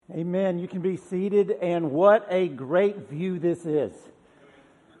Amen. You can be seated, and what a great view this is.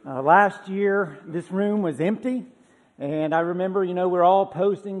 Last year, this room was empty, and I remember, we're all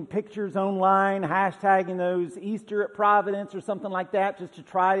posting pictures online, hashtagging those Easter at Providence or something like that, just to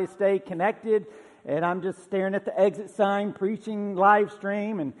try to stay connected. And I'm just staring at the exit sign, preaching live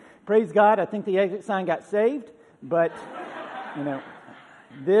stream, and praise God, I think the exit sign got saved. But,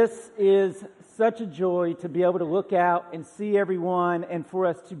 this is such a joy to be able to look out and see everyone and for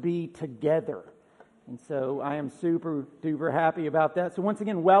us to be together. And so I am super duper happy about that. So once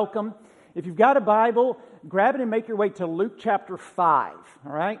again, welcome. If you've got a Bible, grab it and make your way to Luke chapter 5.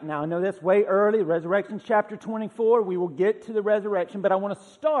 All right? Now I know that's way early. Resurrection's chapter 24. We will get to the resurrection, but I want to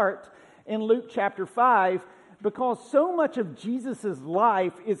start in Luke chapter 5 because so much of Jesus'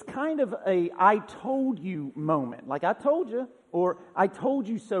 life is kind of a I told you moment. Like I told you, or I told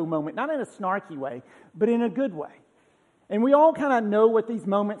you so moment. Not in a snarky way, but in a good way. And we all kind of know what these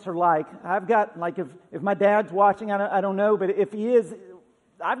moments are like. I've got, if my dad's watching, I don't know, but if he is,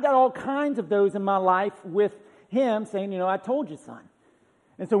 I've got all kinds of those in my life with him saying, I told you, son.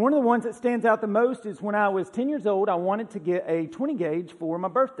 And so one of the ones that stands out the most is when I was 10 years old, I wanted to get a 20 gauge for my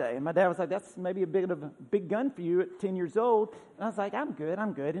birthday. And my dad was like, that's maybe a bit of a big gun for you at 10 years old. And I was like, I'm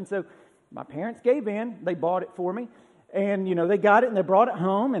good. And so my parents gave in. They bought it for me. And, they got it and they brought it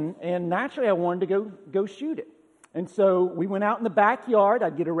home. And naturally, I wanted to go shoot it. And so we went out in the backyard.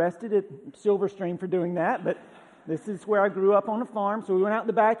 I'd get arrested at Silverstream for doing that. But this is where I grew up on a farm. So we went out in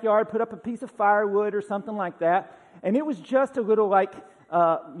the backyard, put up a piece of firewood or something like that. And it was just a little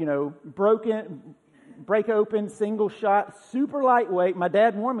break open, single shot, super lightweight. My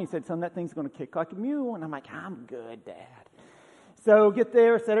dad warned me, he said, son, that thing's going to kick like a mule. And I'm like, I'm good, Dad. So get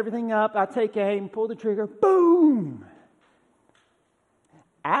there, set everything up. I take aim, pull the trigger, boom.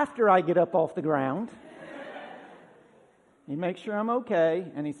 After I get up off the ground, he makes sure I'm okay.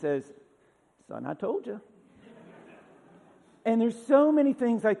 And he says, son, I told you. And there's so many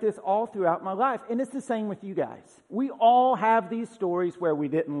things like this all throughout my life. And it's the same with you guys. We all have these stories where we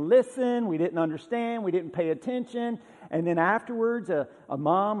didn't listen, we didn't understand, we didn't pay attention. And then afterwards, a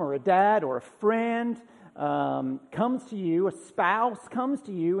mom or a dad or a friend comes to you, a spouse comes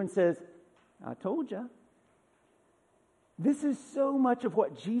to you and says, I told you. This is so much of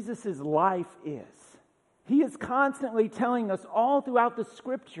what Jesus' life is. He is constantly telling us all throughout the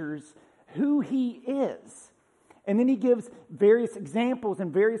scriptures who he is. And then he gives various examples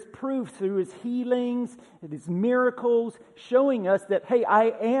and various proofs through his healings, his miracles, showing us that, hey,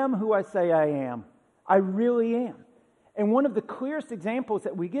 I am who I say I am. I really am. And one of the clearest examples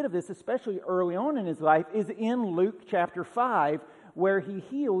that we get of this, especially early on in his life, is in Luke chapter 5, where he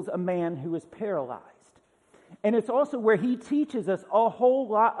heals a man who is paralyzed. And it's also where he teaches us a whole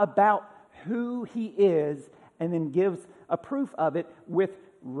lot about who he is and then gives a proof of it with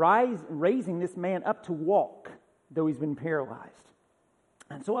raising this man up to walk, though he's been paralyzed.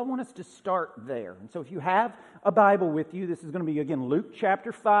 And so I want us to start there. And so if you have a Bible with you, this is going to be, again, Luke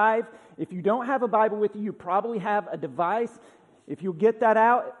chapter 5. If you don't have a Bible with you, you probably have a device. If you'll get that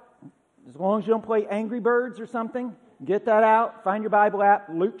out, as long as you don't play Angry Birds or something, get that out, find your Bible app,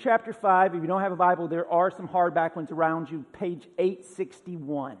 Luke chapter 5. If you don't have a Bible, there are some hardback ones around you, page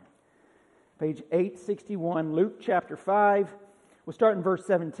 861. Page 861, Luke chapter 5. We'll start in verse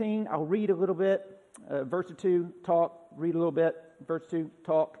 17. I'll read a little bit. Verse or two, talk, read a little bit, verse 2,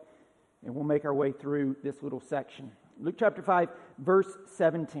 talk, and we'll make our way through this little section. Luke chapter 5, verse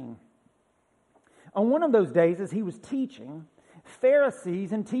 17. On one of those days, as he was teaching,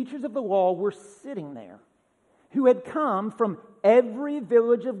 Pharisees and teachers of the law were sitting there, who had come from every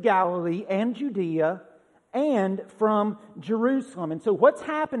village of Galilee and Judea and from Jerusalem. And so what's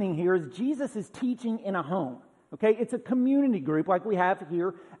happening here is Jesus is teaching in a home. Okay, it's a community group like we have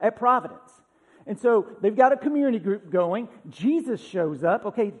here at Providence. And so they've got a community group going. Jesus shows up.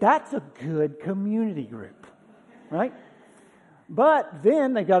 Okay, that's a good community group, right? But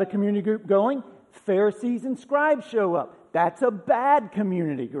then they've got a community group going. Pharisees and scribes show up. That's a bad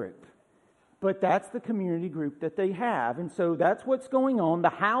community group. But that's the community group that they have. And so that's what's going on. The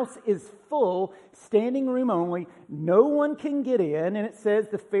house is full, standing room only. No one can get in. And it says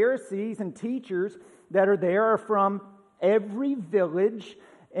the Pharisees and teachers that are there are from every village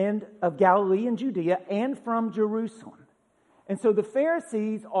and of Galilee and Judea and from Jerusalem. And so the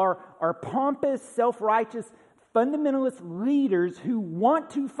Pharisees are pompous, self-righteous, fundamentalist leaders who want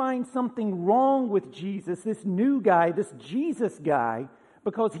to find something wrong with Jesus, this new guy, this Jesus guy,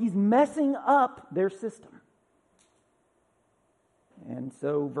 because he's messing up their system. And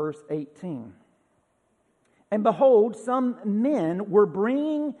so verse 18. And behold, some men were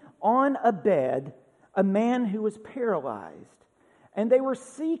bringing on a bed a man who was paralyzed. And they were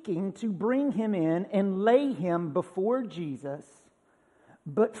seeking to bring him in and lay him before Jesus,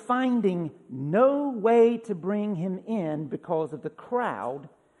 but finding no way to bring him in because of the crowd,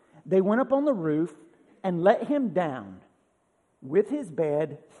 they went up on the roof and let him down with his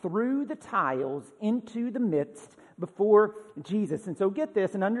bed through the tiles into the midst before Jesus. And so get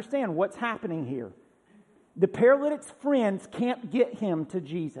this and understand what's happening here. The paralytic's friends can't get him to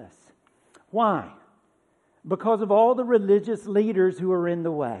Jesus. Why? Because of all the religious leaders who are in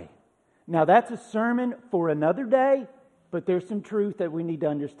the way. Now that's a sermon for another day, but there's some truth that we need to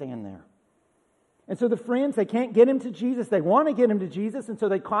understand there. And so the friends, they can't get him to Jesus. They want to get him to Jesus, and so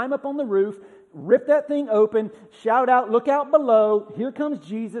they climb up on the roof, rip that thing open, shout out, look out below. Here comes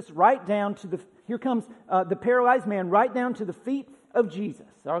Jesus right down to here comes the paralyzed man right down to the feet of Jesus.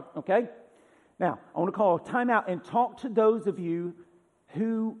 Okay? Now, I want to call a timeout and talk to those of you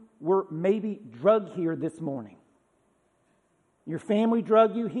who were maybe drugged here this morning. Your family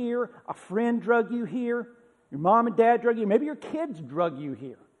drug you here, a friend drug you here, your mom and dad drug you, maybe your kids drug you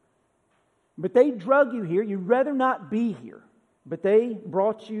here. But they drug you here. You'd rather not be here, but they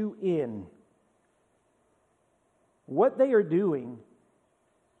brought you in. What they are doing,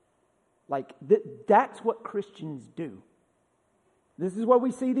 that's what Christians do. This is what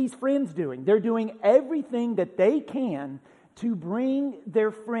we see these friends doing. They're doing everything that they can to bring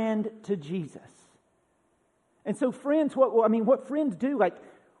their friend to Jesus. And so friends, what friends do,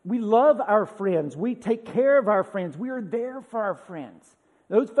 we love our friends. We take care of our friends. We are there for our friends.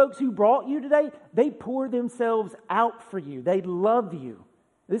 Those folks who brought you today, they pour themselves out for you. They love you.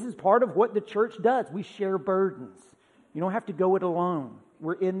 This is part of what the church does. We share burdens. You don't have to go it alone.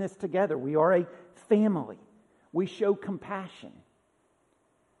 We're in this together. We are a family. We show compassion.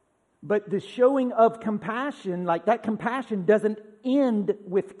 But the showing of compassion, that compassion doesn't end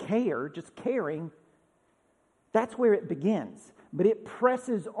with care, just caring. That's where it begins. But it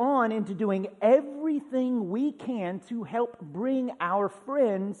presses on into doing everything we can to help bring our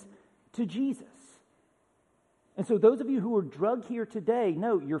friends to Jesus. And so those of you who are drugged here today,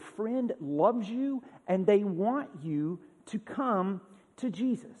 know your friend loves you and they want you to come to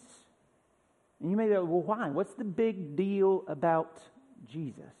Jesus. And you may go, well, why? What's the big deal about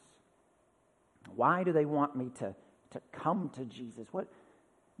Jesus? Why do they want me to come to Jesus?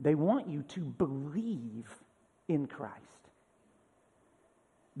 They want you to believe in Christ.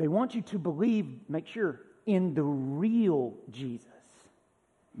 They want you to believe, make sure, in the real Jesus.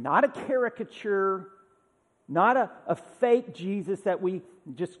 Not a caricature, not a fake Jesus that we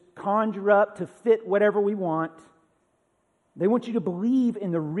just conjure up to fit whatever we want. They want you to believe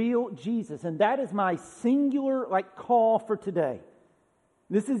in the real Jesus. And that is my singular call for today.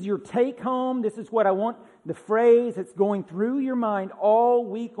 This is your take home. This is what I want, the phrase that's going through your mind all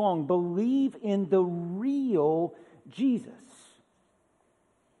week long. Believe in the real Jesus.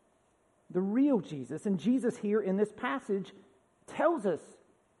 The real Jesus. And Jesus here in this passage tells us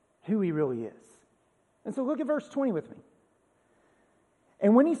who he really is. And so look at verse 20 with me.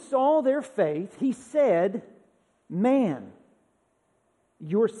 And when he saw their faith, he said, "Man,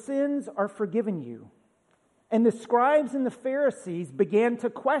 your sins are forgiven you." And the scribes and the Pharisees began to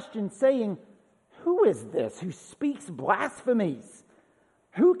question, saying, "Who is this who speaks blasphemies?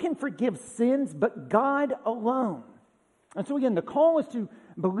 Who can forgive sins but God alone?" And so again, the call is to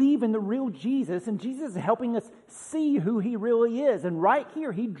believe in the real Jesus, and Jesus is helping us see who he really is. And right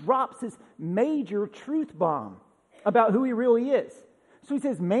here, he drops this major truth bomb about who he really is. So he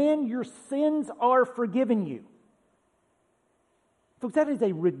says, "Man, your sins are forgiven you." Folks, that is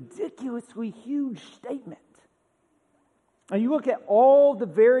a ridiculously huge statement. And you look at all the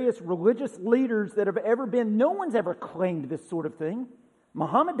various religious leaders that have ever been, no one's ever claimed this sort of thing.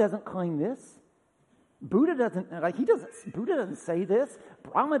 Muhammad doesn't claim this. Buddha doesn't say this.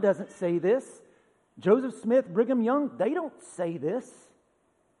 Brahma doesn't say this. Joseph Smith, Brigham Young, they don't say this.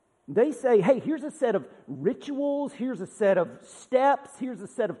 They say, hey, here's a set of rituals, here's a set of steps, here's a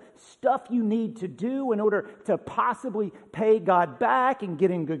set of stuff you need to do in order to possibly pay God back and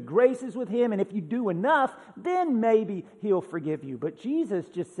get in good graces with him. And if you do enough, then maybe he'll forgive you. But Jesus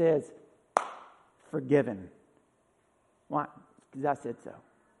just says, forgiven. Why? Because I said so.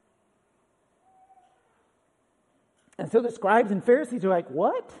 And so the scribes and Pharisees are like,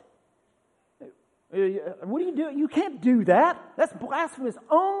 what? What do you do? You can't do that. That's blasphemous.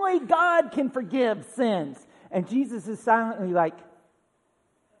 Only God can forgive sins. And Jesus is silently like,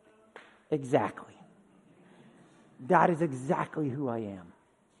 exactly. That is exactly who I am.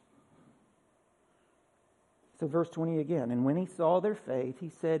 So verse 20 again. And when he saw their faith, he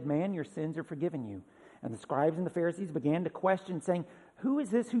said, "Man, your sins are forgiven you." And the scribes and the Pharisees began to question, saying, "Who is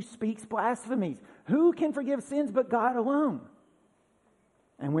this who speaks blasphemies? Who can forgive sins but God alone?"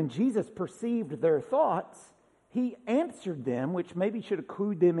 And when Jesus perceived their thoughts, he answered them, which maybe should have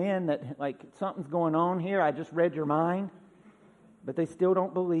clued them in that, like, something's going on here. I just read your mind. But they still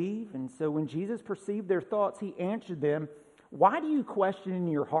don't believe. And so when Jesus perceived their thoughts, he answered them, why do you question in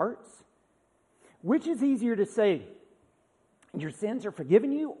your hearts? Which is easier to say, your sins are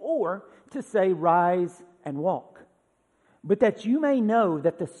forgiven you, or to say, rise and walk? But that you may know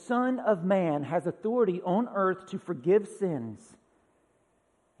that the Son of Man has authority on earth to forgive sins.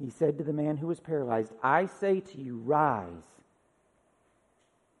 He said to the man who was paralyzed, I say to you, rise.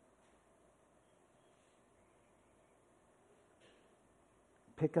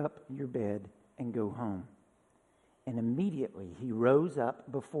 Pick up your bed and go home. And immediately he rose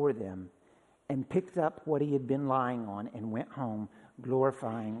up before them and picked up what he had been lying on and went home,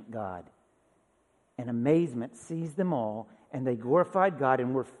 glorifying God. And amazement seized them all, and they glorified God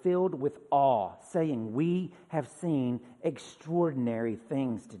and were filled with awe, saying, we have seen extraordinary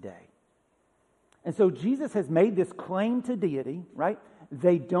things today. And so Jesus has made this claim to deity, right?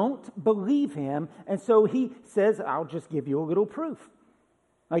 They don't believe him, and so he says, I'll just give you a little proof.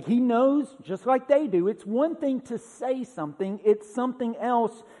 Like, he knows, just like they do, it's one thing to say something, it's something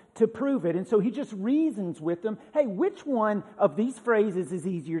else to prove it. And so he just reasons with them, hey, which one of these phrases is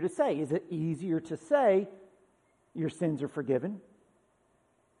easier to say? Is it easier to say, your sins are forgiven?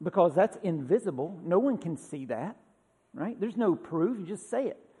 Because that's invisible. No one can see that, right? There's no proof. You just say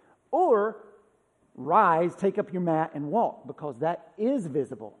it. Or, rise, take up your mat and walk, because that is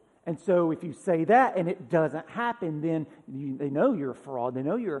visible. And so if you say that and it doesn't happen, then they know you're a fraud. They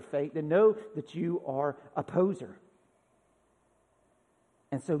know you're a fake. They know that you are a poser.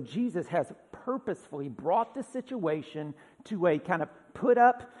 And so Jesus has purposefully brought the situation to a kind of put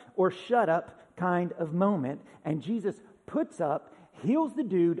up or shut up kind of moment. And Jesus puts up, heals the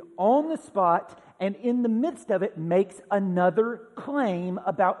dude on the spot, and in the midst of it makes another claim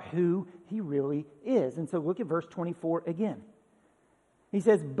about who he really is. And so look at verse 24 again. He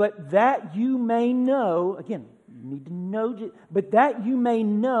says, but that you may know, again, you need to know, but that you may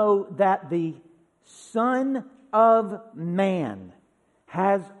know that the Son of Man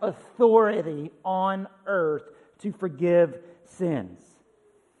has authority on earth to forgive sins.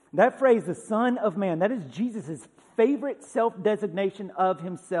 That phrase, the Son of Man, that is Jesus' favorite self-designation of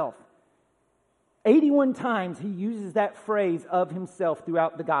himself. 81 times he uses that phrase of himself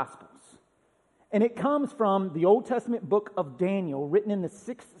throughout the Gospels. And it comes from the Old Testament book of Daniel, written in the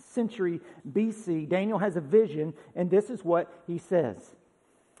 6th century BC. Daniel has a vision, and this is what he says.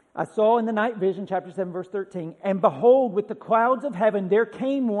 I saw in the night vision, chapter 7, verse 13, and behold, with the clouds of heaven, there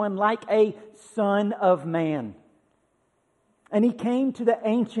came one like a Son of Man. And he came to the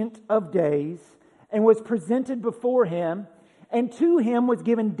Ancient of Days and was presented before him. And to him was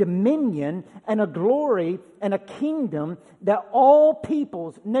given dominion and a glory and a kingdom that all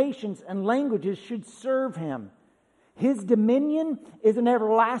peoples, nations, and languages should serve him. His dominion is an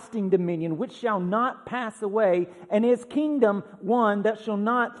everlasting dominion which shall not pass away, and his kingdom one that shall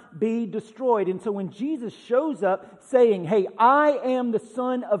not be destroyed. And so when Jesus shows up saying, hey, I am the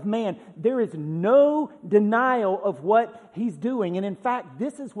Son of Man, there is no denial of what he's doing. And in fact,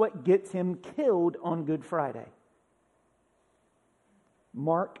 this is what gets him killed on Good Friday.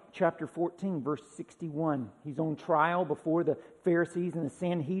 Mark chapter 14, verse 61. He's on trial before the Pharisees and the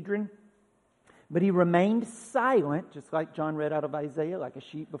Sanhedrin. But he remained silent, just like John read out of Isaiah, like a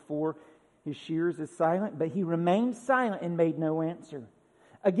sheep before his shears is silent. But he remained silent and made no answer.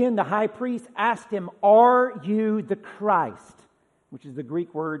 Again, the high priest asked him, are you the Christ? Which is the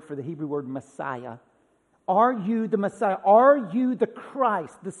Greek word for the Hebrew word Messiah. Are you the Messiah? Are you the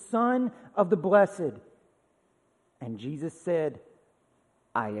Christ, the Son of the Blessed? And Jesus said,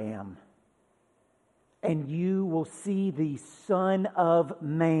 I am. And you will see the Son of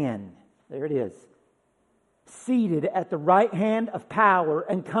Man. There it is. Seated at the right hand of power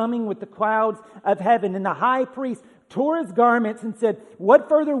and coming with the clouds of heaven. And the high priest tore his garments and said, what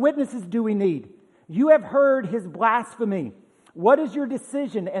further witnesses do we need? You have heard his blasphemy. What is your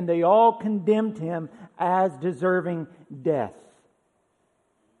decision? And they all condemned him as deserving death.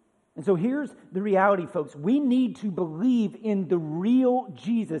 And so here's the reality, folks. We need to believe in the real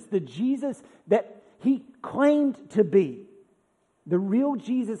Jesus, the Jesus that he claimed to be. The real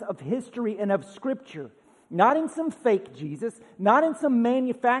Jesus of history and of Scripture. Not in some fake Jesus, not in some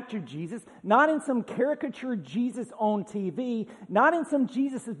manufactured Jesus, not in some caricatured Jesus on TV, not in some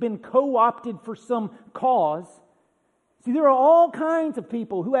Jesus that's been co-opted for some cause. See, there are all kinds of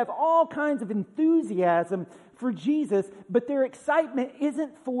people who have all kinds of enthusiasm for Jesus, but their excitement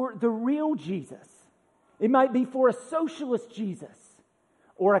isn't for the real Jesus. It might be for a socialist Jesus,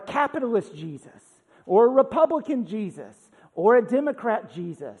 or a capitalist Jesus, or a Republican Jesus, or a Democrat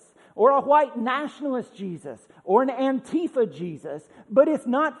Jesus, or a white nationalist Jesus, or an Antifa Jesus, but it's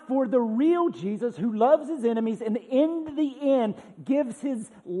not for the real Jesus who loves his enemies and in the end gives his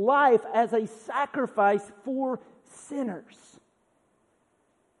life as a sacrifice for sinners.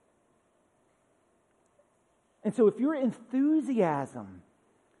 And so if your enthusiasm,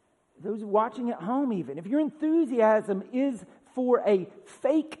 those watching at home even, if your enthusiasm is for a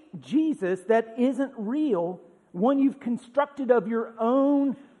fake Jesus that isn't real, one you've constructed of your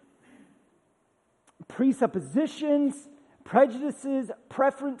own presuppositions, prejudices,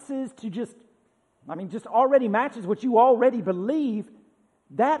 preferences to just already matches what you already believe,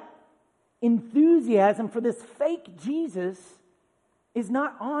 that enthusiasm for this fake Jesus is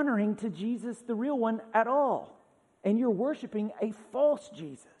not honoring to Jesus, the real one, at all. And you're worshiping a false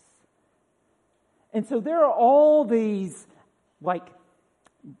Jesus. And so there are all these,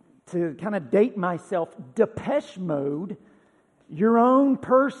 to kind of date myself, Depeche Mode, your own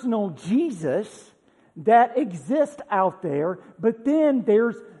personal Jesus that exist out there, but then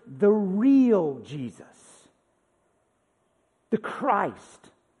there's the real Jesus, the Christ,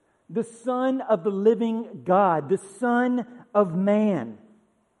 the Son of the living God, the Son of Man.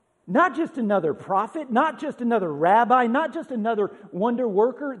 Not just another prophet, not just another rabbi, not just another wonder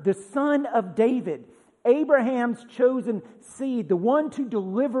worker, the Son of David, Abraham's chosen seed, the one to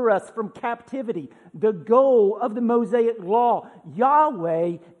deliver us from captivity, the goal of the Mosaic law,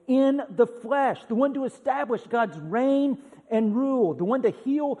 Yahweh in the flesh, the one to establish God's reign and rule, the one to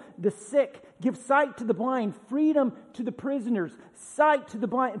heal the sick, give sight to the blind, freedom to the prisoners, sight to the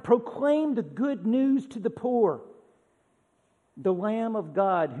blind, and proclaim the good news to the poor. The Lamb of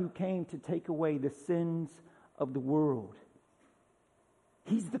God who came to take away the sins of the world.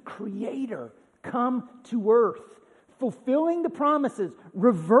 He's the Creator come to earth, fulfilling the promises,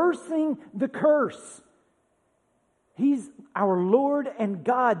 reversing the curse. He's our Lord and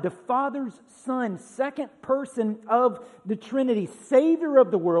God, the Father's Son, second person of the Trinity, Savior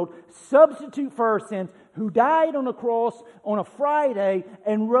of the world, substitute for our sins, who died on a cross on a Friday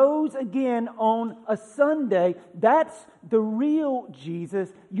and rose again on a Sunday. That's the real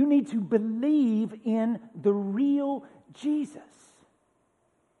Jesus. You need to believe in the real Jesus.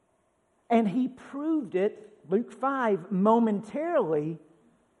 And he proved it, Luke 5, momentarily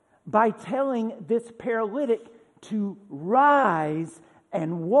by telling this paralytic to rise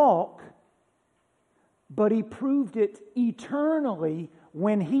and walk, but he proved it eternally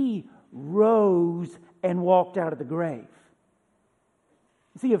when he rose and walked out of the grave.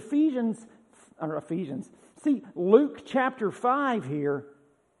 See, Luke chapter 5 here,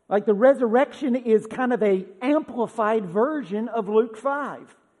 the resurrection is kind of a amplified version of Luke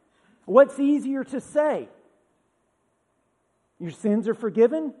 5. What's easier to say? Your sins are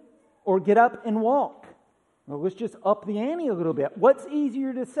forgiven, or get up and walk? Well, let's just up the ante a little bit. What's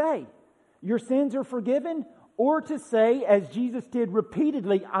easier to say? Your sins are forgiven, or to say, as Jesus did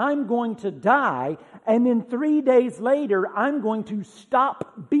repeatedly, I'm going to die, and then 3 days later, I'm going to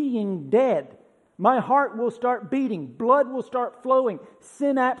stop being dead. My heart will start beating, blood will start flowing,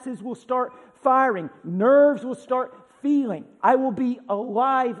 synapses will start firing, nerves will start feeling. I will be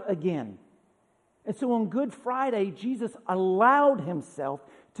alive again. And so on Good Friday, Jesus allowed himself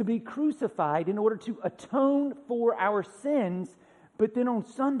to be crucified in order to atone for our sins. But then on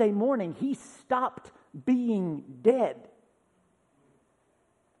Sunday morning, he stopped being dead.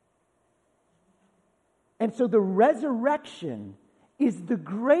 And so the resurrection is the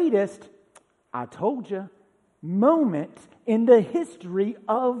greatest, I told you, moment in the history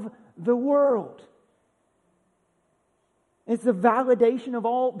of the world. It's the validation of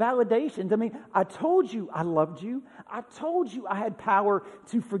all validations. I told you I loved you. I told you I had power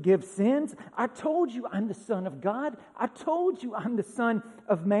to forgive sins. I told you I'm the Son of God. I told you I'm the Son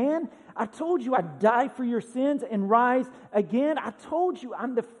of Man. I told you I'd die for your sins and rise again. I told you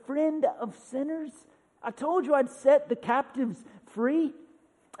I'm the friend of sinners. I told you I'd set the captives free.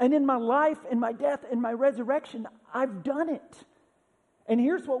 And in my life, in my death, in my resurrection, I've done it. And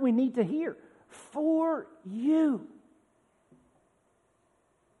here's what we need to hear. For you.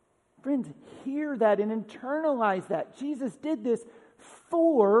 Friends, hear that and internalize that. Jesus did this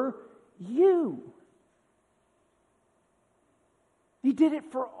for you. He did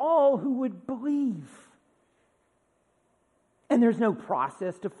it for all who would believe. And there's no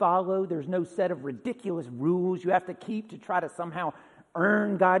process to follow. There's no set of ridiculous rules you have to keep to try to somehow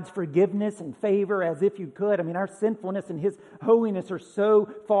earn God's forgiveness and favor as if you could. Our sinfulness and His holiness are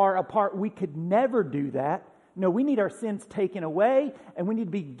so far apart, we could never do that. No, we need our sins taken away, and we need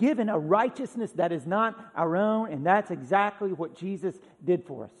to be given a righteousness that is not our own, and that's exactly what Jesus did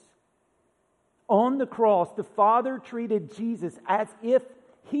for us. On the cross, the Father treated Jesus as if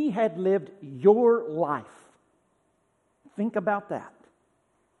he had lived your life. Think about that.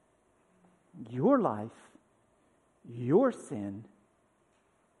 Your life, your sin.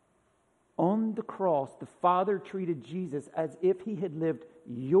 On the cross, the Father treated Jesus as if he had lived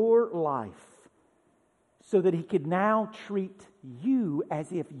your life, so that he could now treat you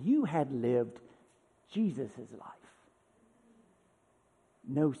as if you had lived Jesus' life.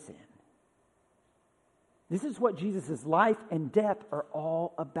 No sin. This is what Jesus' life and death are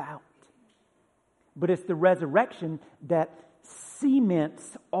all about. But it's the resurrection that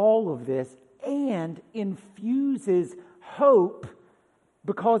cements all of this and infuses hope,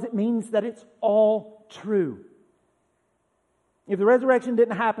 because it means that it's all true. If the resurrection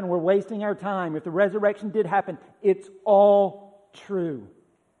didn't happen, we're wasting our time. If the resurrection did happen, it's all true.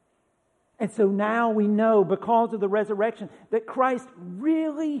 And so now we know, because of the resurrection, that Christ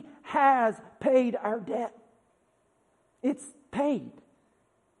really has paid our debt. It's paid.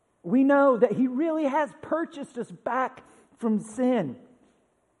 We know that he really has purchased us back from sin.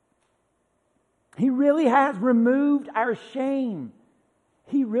 He really has removed our shame.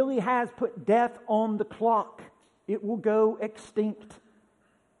 He really has put death on the clock. It will go extinct.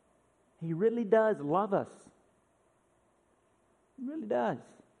 He really does love us. He really does.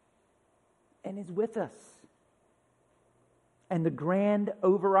 And is with us. And the grand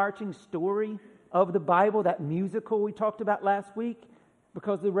overarching story of the Bible, that musical we talked about last week,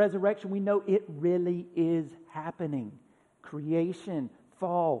 because of the resurrection, we know it really is happening. Creation,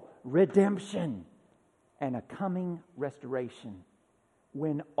 fall, redemption, and a coming restoration,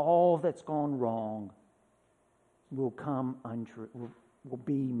 when all that's gone wrong will come untrue, will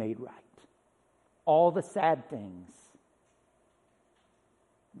be made right. All the sad things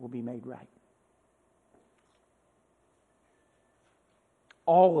will be made right.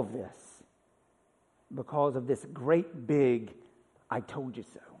 All of this because of this great big "I told you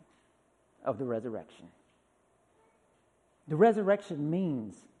so" of the resurrection. The resurrection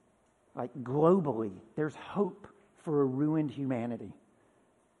means, like globally, there's hope for a ruined humanity.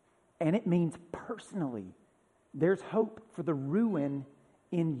 And it means personally, there's hope for the ruin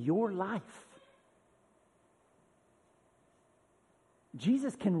in your life.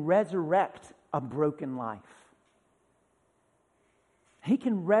 Jesus can resurrect a broken life. He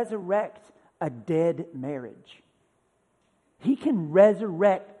can resurrect a dead marriage. He can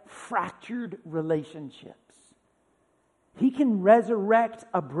resurrect fractured relationships. He can resurrect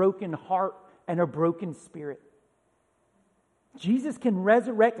a broken heart and a broken spirit. Jesus can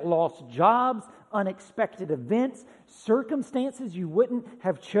resurrect lost jobs, unexpected events, circumstances you wouldn't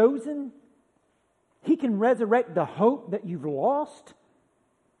have chosen. He can resurrect the hope that you've lost,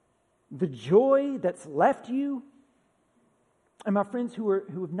 the joy that's left you. And my friends who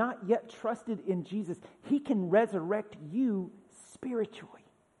have not yet trusted in Jesus, He can resurrect you spiritually.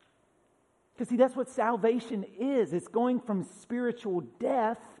 Because see, that's what salvation is. It's going from spiritual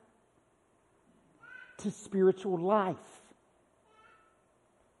death to spiritual life.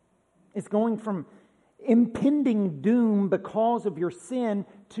 It's going from impending doom because of your sin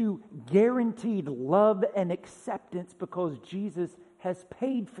to guaranteed love and acceptance because Jesus has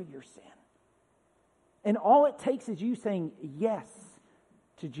paid for your sin. And all it takes is you saying yes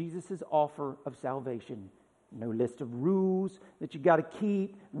to Jesus' offer of salvation. No list of rules that you got to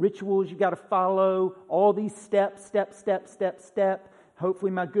keep, rituals you got to follow, all these steps.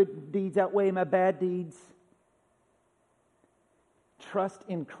 Hopefully my good deeds outweigh my bad deeds. Trust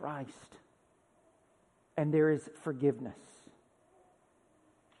in Christ, and there is forgiveness.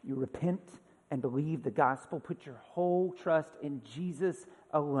 You repent and believe the gospel. Put your whole trust in Jesus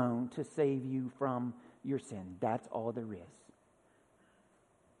alone to save you from your sin. That's all there is.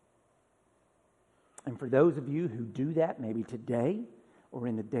 And for those of you who do that, maybe today or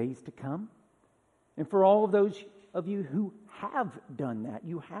in the days to come, and for all of those of you who have done that,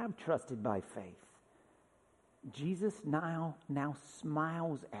 you have trusted by faith, Jesus now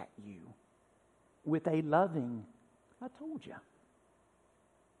smiles at you with a loving, I told you.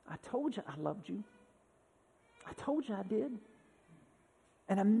 I told you I loved you. I told you I did.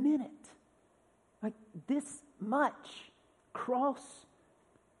 And a minute, like this much, cross,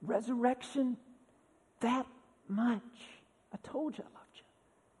 resurrection, that much. I told you I loved you.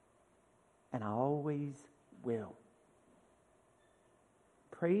 And I always will.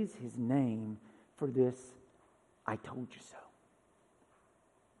 Praise His name for this "I told you so."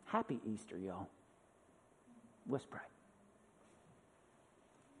 Happy Easter, y'all. Let's pray.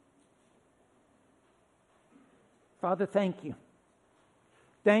 Father, thank you.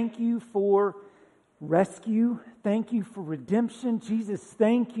 Thank you for rescue. Thank you for redemption. Jesus,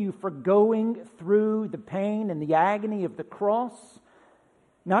 thank you for going through the pain and the agony of the cross.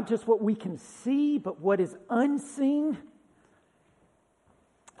 Not just what we can see, but what is unseen.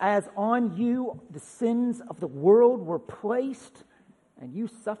 As on you the sins of the world were placed, and you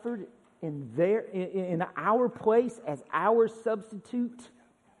suffered in our place as our substitute.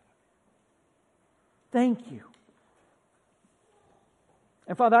 Thank you.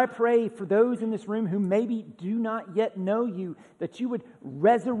 And Father, I pray for those in this room who maybe do not yet know you, that you would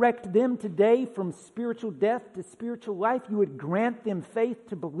resurrect them today from spiritual death to spiritual life. You would grant them faith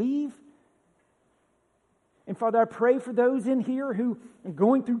to believe. And Father, I pray for those in here who are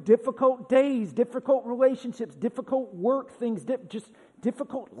going through difficult days, difficult relationships, difficult work things, just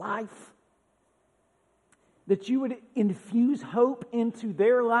difficult life, that you would infuse hope into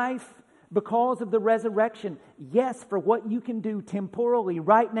their life because of the resurrection. Yes, for what you can do temporally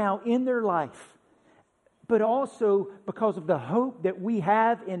right now in their life, but also because of the hope that we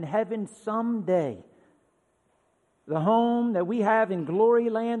have in heaven someday. The home that we have in glory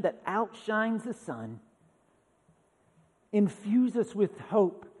land that outshines the sun. Infuse us with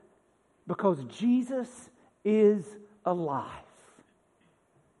hope because Jesus is alive.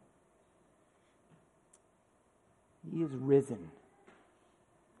 He is risen.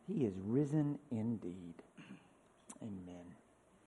 He is risen indeed. Amen.